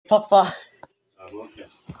Papa, I'm okay.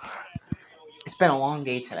 it's been a long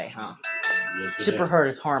day today, huh? Yes, it Chipper is. hurt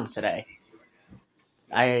his arm today.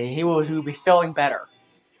 He will be feeling better.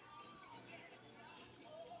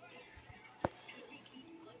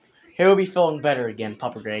 He will be feeling better again,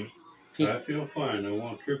 Papa Greg. I feel fine. I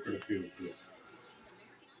want Tripper to feel good.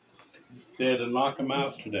 They had to knock him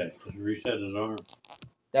out today to reset his arm.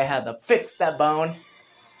 They had to fix that bone.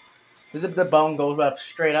 The bone goes up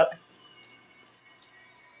straight up.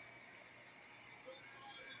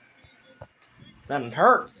 Then it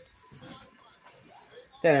hurts.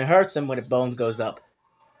 Then it hurts him when the bone goes up.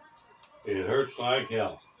 It hurts like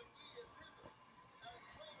hell.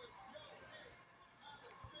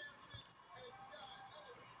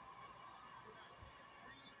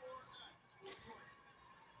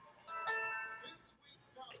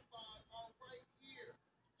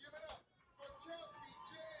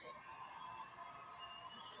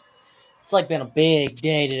 It's like been a big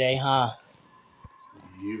day today, huh?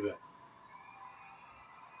 You bet.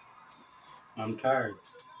 I'm tired.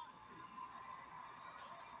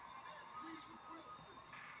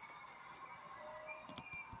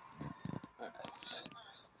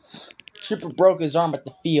 Chipper broke his arm at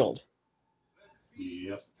the field.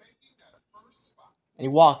 Yep. And he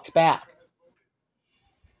walked back.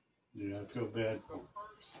 Yeah, I feel bad for him.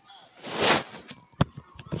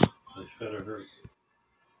 That's gotta hurt.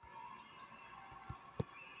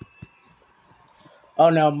 Oh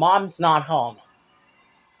no, Mom's not home.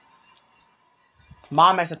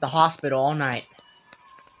 Mom is at the hospital all night.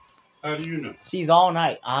 How do you know? She's all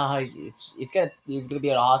night. He's gonna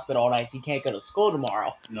be at the hospital all night, so he can't go to school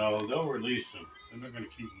tomorrow. No, they'll release him. They're not gonna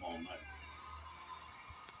keep him all night.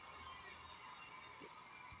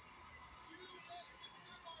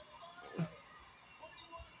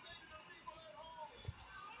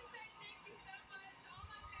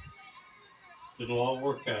 It'll all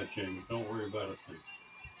work out, James. Don't worry about a thing.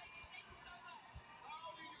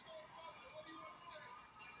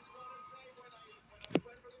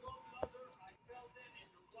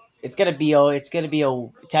 It's gonna be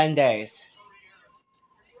 10 days.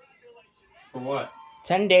 For what?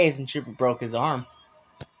 10 days and Chipper broke his arm.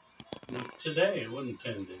 Today, it wasn't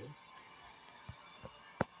 10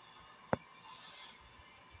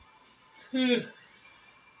 days.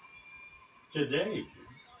 Today.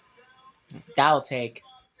 That'll take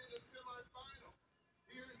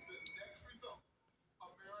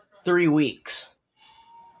 3 weeks.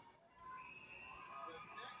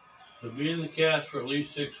 He'll be in the cast for at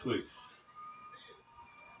least 6 weeks.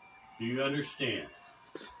 Do you understand?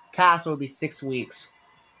 Cast will be 6 weeks.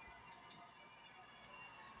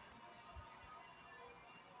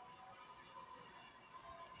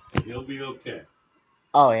 He'll be okay.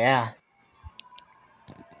 Oh yeah.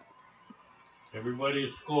 Everybody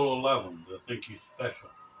at school will love him. They'll think he's special.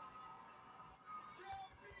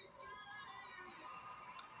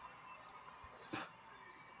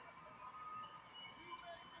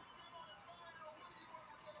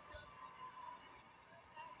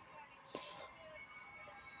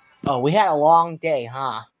 Oh, we had a long day,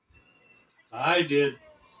 huh? I did.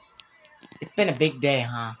 It's been a big day,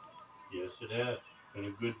 huh? Yes, it has. Been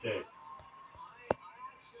a good day.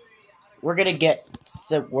 We're gonna get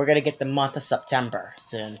the month of September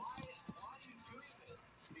soon.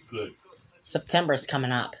 Good. September's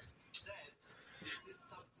coming up.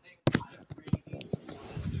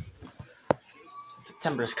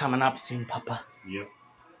 September's coming up soon, Papa. Yep.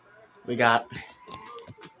 We got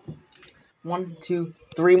 1, 2,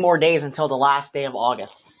 3 more days until the last day of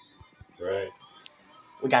August. Right.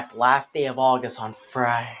 We got the last day of August on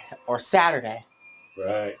Friday or Saturday.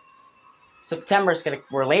 Right.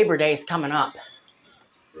 Where Labor Day is coming up.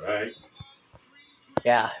 Right.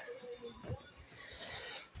 Yeah.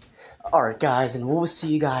 Alright, guys, and we will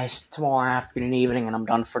see you guys tomorrow afternoon and evening, and I'm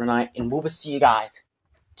done for tonight. And we will see you guys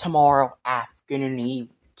tomorrow afternoon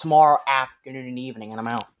and evening, and I'm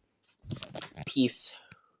out. Peace.